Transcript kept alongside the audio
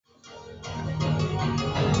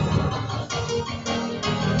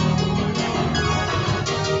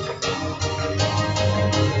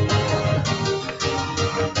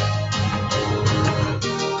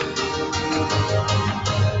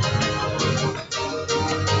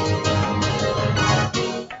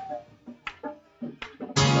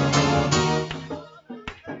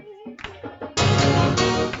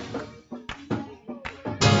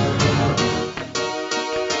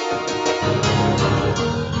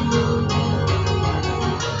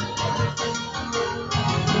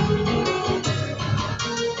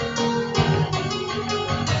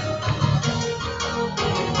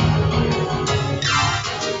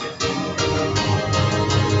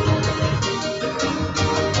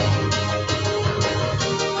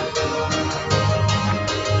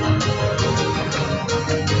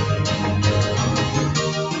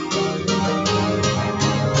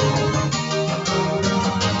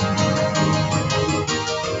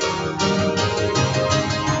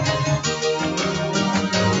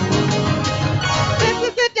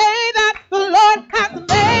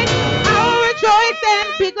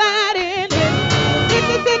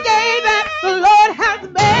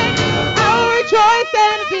rejoice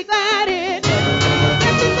and be glad in it.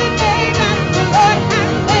 This is the day that the Lord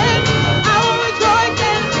has made. I will rejoice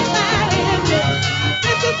and be glad in it.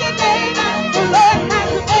 This is the day that the Lord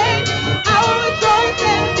has made. I will rejoice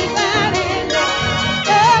and be glad in it.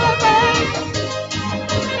 Celebrate,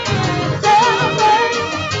 celebrate,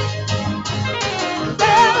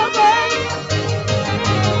 celebrate,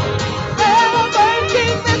 celebrate.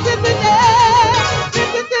 This is the day.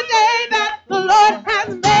 This is the day that the Lord has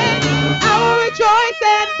made. I will rejoice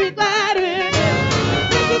and be glad in it.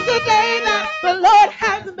 This is the day that the Lord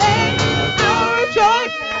has made. I will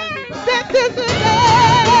rejoice. This is the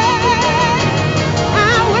day.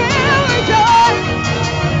 I will rejoice.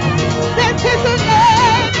 This is the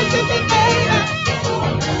day. This is the day that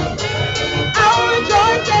I will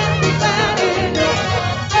rejoice and be glad in it.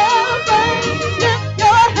 Celebrate. Lift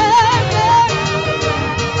your hands up.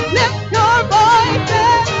 Lift your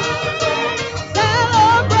voices.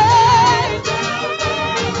 Celebrate.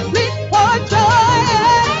 Leap for joy.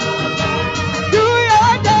 Do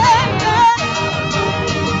your dance.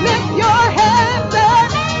 Lift your hands up.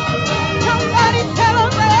 Somebody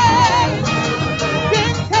celebrate.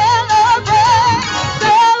 Big celebrate.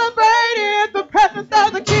 Celebrate in the presence of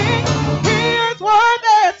the King. He is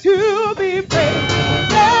worthy to be praised.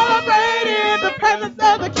 Celebrate in the presence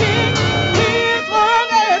of the King. He is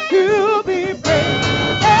worthy to be praised.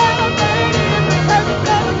 Celebrate in the presence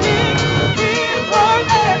of the King. He is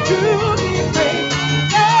worthy to be praised.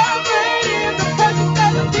 Celebrate in the presence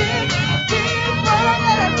of the King. He is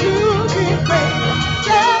worthy to be praised.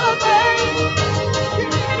 Celebrate.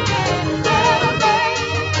 Celebrate.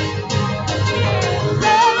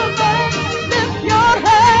 Celebrate. Lift your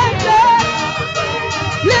hands up.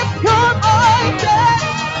 Lift your voices.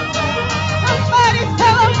 Somebody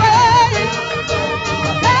celebrate.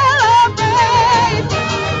 Celebrate.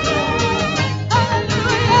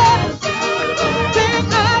 Hallelujah. Sing,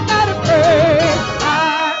 I gotta praise.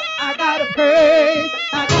 I gotta praise.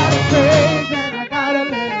 I gotta praise and I gotta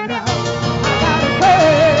let it out. I gotta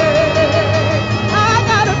praise. I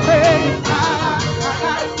gotta praise. I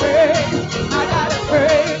gotta praise. I gotta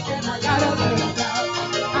praise and I gotta let it out.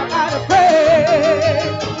 I gotta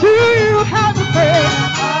praise. Do you have a praise?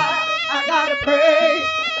 I gotta praise.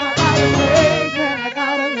 I gotta praise and I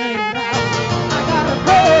gotta let it out. I gotta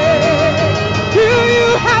praise. Do you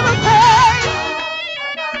have a praise?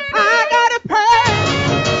 I gotta praise.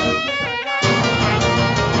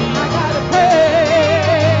 I gotta praise.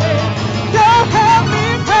 So help me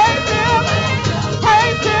praise Him.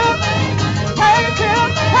 Praise Him. Praise Him.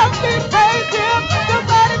 Help me praise Him.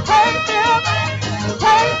 Somebody praise Him.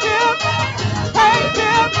 Praise Him. Praise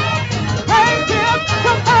Him. Praise Him.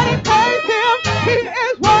 Somebody praise Him. He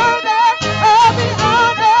is worthy of the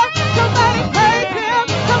honor. Somebody praise Him.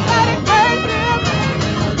 Somebody praise Him.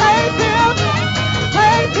 Praise Him.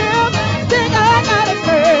 Praise Him. Sing, I gotta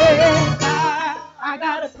praise. I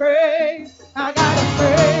gotta praise. I gotta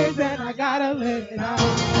praise and I gotta let it out.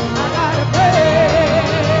 I gotta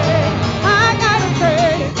praise. I gotta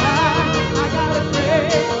praise. I gotta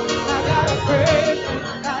praise. I gotta praise and I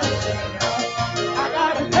gotta let it out. I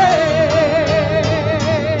gotta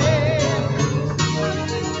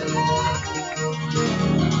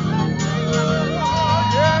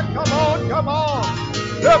Yeah, come on, come on.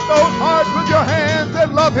 Lift those hearts with your hands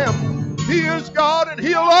and love Him. He is God and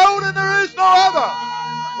He alone, and there is no other.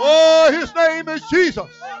 Oh, His name is Jesus.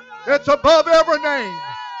 It's above every name.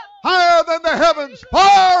 Higher than the heavens,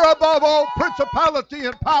 far above all principality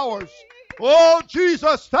and powers. Oh,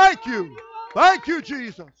 Jesus, thank you. Thank you,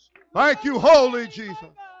 Jesus. Thank you, holy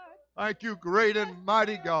Jesus. Thank you, great and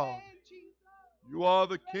mighty God. You are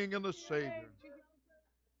the King and the Savior.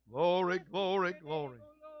 Glory, glory, glory.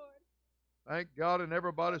 Thank God. And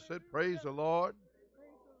everybody said, praise the Lord.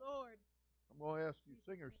 I'm going to ask you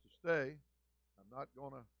singers to stay. I'm not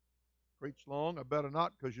going to preach long. I better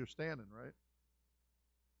not, because you're standing, right?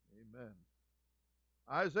 Amen.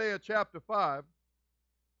 Isaiah chapter 5,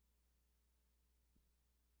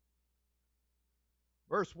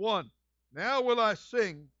 verse 1. Now will I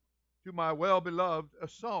sing to my well-beloved a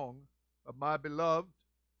song of my beloved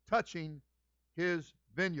touching his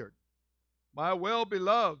vineyard. My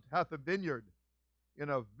well-beloved hath a vineyard in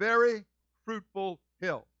a very fruitful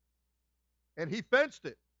hill. And he fenced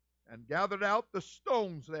it, and gathered out the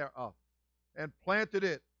stones thereof, and planted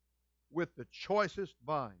it with the choicest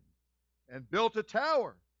vine, and built a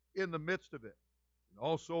tower in the midst of it, and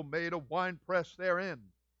also made a winepress therein.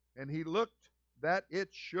 And he looked that it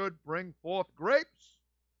should bring forth grapes,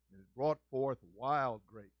 and it brought forth wild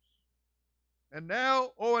grapes. And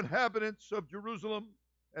now, O inhabitants of Jerusalem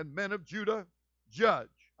and men of Judah,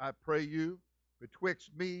 judge, I pray you,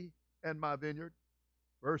 betwixt me and my vineyard.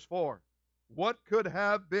 Verse 4. What could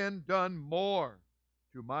have been done more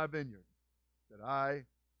to my vineyard that I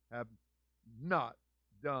have not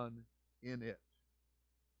done in it?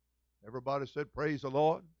 Everybody said, praise the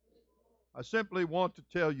Lord. I simply want to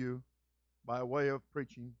tell you, by way of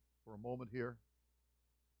preaching for a moment here,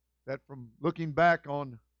 that from looking back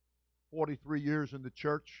on 43 years in the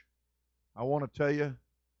church, I want to tell you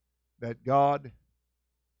that God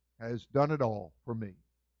has done it all for me.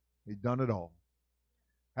 He's done it all.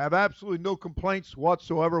 I have absolutely no complaints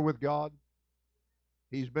whatsoever with God.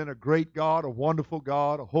 He's been a great God, a wonderful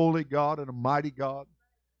God, a holy God, and a mighty God.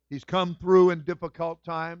 He's come through in difficult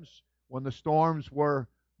times when the storms were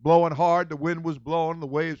blowing hard, the wind was blowing, the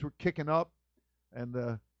waves were kicking up, and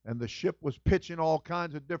the ship was pitching all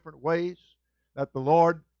kinds of different ways, that the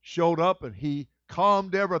Lord showed up and He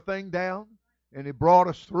calmed everything down and He brought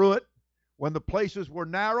us through it. When the places were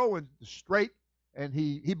narrow and straight, and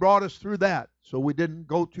he brought us through that. So we didn't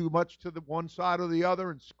go too much to the one side or the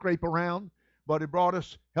other and scrape around, but He brought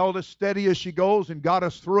us, held us steady as she goes and got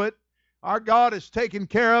us through it. Our God has taken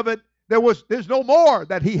care of it. There's no more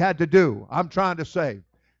that He had to do, I'm trying to say.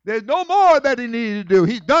 There's no more that He needed to do.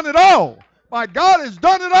 He's done it all. My God has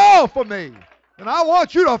done it all for me. And I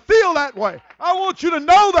want you to feel that way. I want you to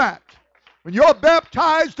know that. When you're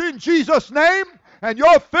baptized in Jesus' name and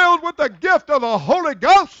you're filled with the gift of the Holy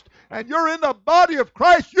Ghost and you're in the body of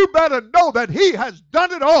Christ, you better know that He has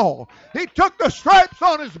done it all. He took the stripes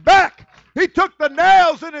on His back. He took the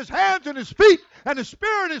nails in His hands and His feet and the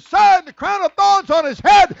spear in His side and the crown of thorns on His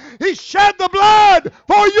head. He shed the blood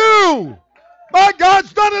for you. My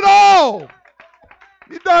God's done it all.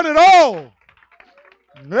 He's done it all.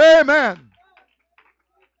 Amen.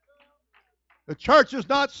 The church is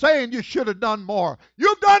not saying you should have done more.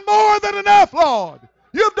 You've done more than enough, Lord.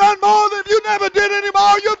 You've done more than you never did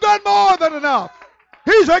anymore. You've done more than enough.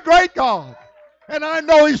 He's a great God. And I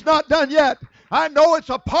know He's not done yet. I know it's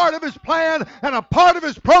a part of His plan and a part of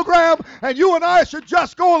His program, and you and I should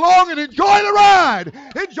just go along and enjoy the ride,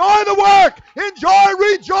 enjoy the work,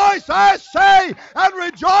 rejoice, I say, and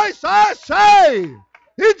rejoice, I say.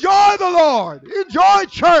 Enjoy the Lord, enjoy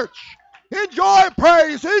church, enjoy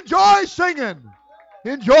praise, enjoy singing,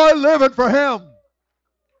 enjoy living for Him.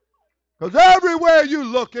 Because everywhere you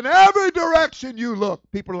look, in every direction you look,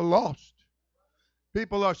 people are lost.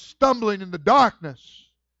 People are stumbling in the darkness.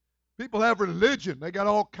 People have religion. They got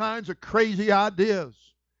all kinds of crazy ideas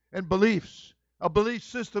and beliefs. A belief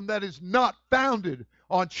system that is not founded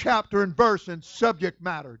on chapter and verse and subject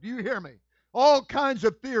matter. Do you hear me? All kinds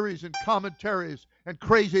of theories and commentaries and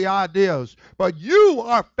crazy ideas. But you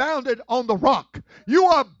are founded on the rock. You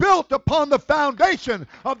are built upon the foundation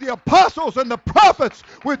of the apostles and the prophets,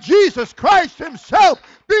 with Jesus Christ Himself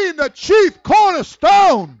being the chief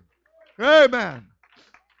cornerstone. Amen.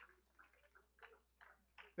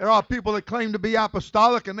 There are people that claim to be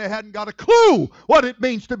apostolic and they hadn't got a clue what it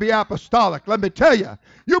means to be apostolic. Let me tell you,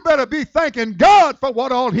 you better be thanking God for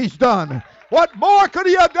what all He's done. What more could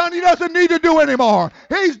He have done? He doesn't need to do anymore.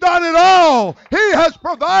 He's done it all. He has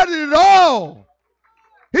provided it all.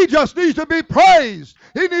 He just needs to be praised.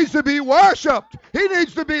 He needs to be worshiped. He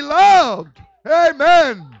needs to be loved.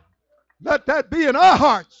 Amen. Let that be in our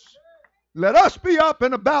hearts. Let us be up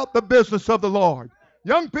and about the business of the Lord.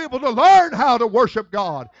 Young people, to learn how to worship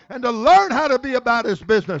God and to learn how to be about His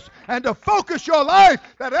business and to focus your life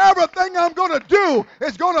that everything I'm going to do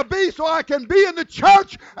is going to be so I can be in the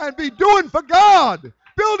church and be doing for God,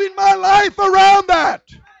 building my life around that.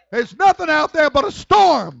 There's nothing out there but a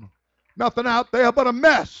storm, nothing out there but a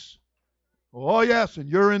mess. Oh, yes, and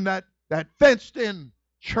you're in that fenced-in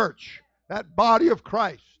church, that body of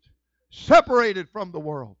Christ, separated from the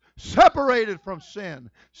world. Separated from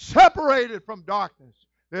sin, separated from darkness.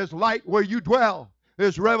 There's light where you dwell.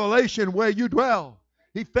 There's revelation where you dwell.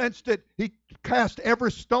 He fenced it. He cast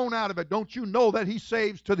every stone out of it. Don't you know that He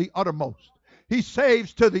saves to the uttermost? He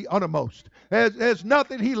saves to the uttermost. There's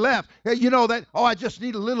nothing He left. You know that, oh, I just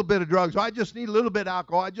need a little bit of drugs. I just need a little bit of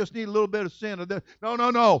alcohol. I just need a little bit of sin.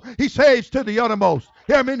 No. He saves to the uttermost.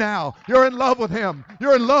 Hear me now. You're in love with Him.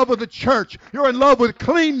 You're in love with the church. You're in love with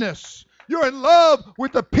cleanness. You're in love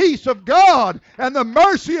with the peace of God and the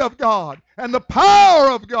mercy of God and the power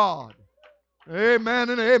of God.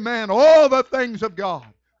 Amen and amen. All the things of God.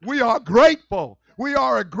 We are grateful. We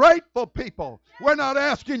are a grateful people. We're not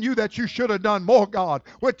asking you that you should have done more, God.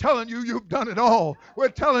 We're telling you you've done it all. We're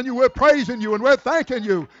telling you we're praising you and we're thanking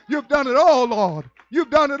you. You've done it all, Lord.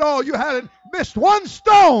 You've done it all. You hadn't missed one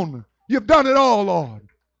stone. You've done it all, Lord.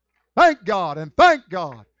 Thank God and thank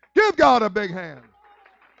God. Give God a big hand.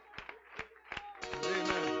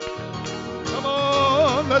 Come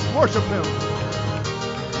on, let's worship Him.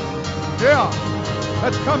 Yeah.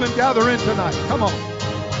 Let's come and gather in tonight. Come on.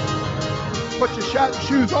 Put your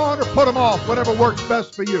shoes on or put them off, whatever works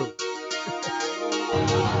best for you.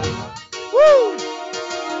 Woo!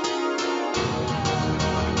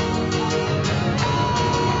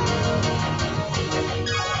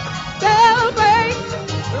 Celebrate.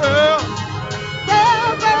 Yeah.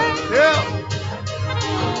 Celebrate. Yeah.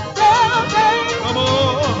 Celebrate. Come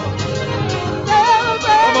on.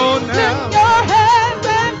 Celebrate. Come on now. Lift your hands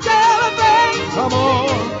and celebrate. Come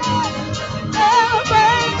on.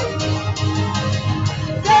 Celebrate.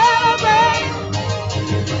 Celebrate.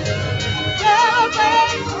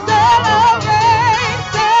 Celebrate. Celebrate.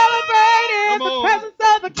 Celebrate in Come the on. presence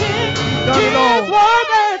of the King. done it all. He is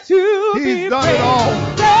worthy to He's be done it praised.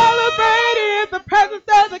 all. Celebrate in the presence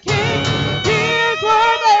of the King. He is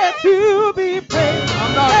worthy to be praised.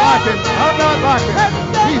 I'm not lacking. I'm not lacking.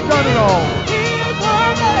 He's done it all. He is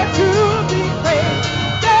worthy to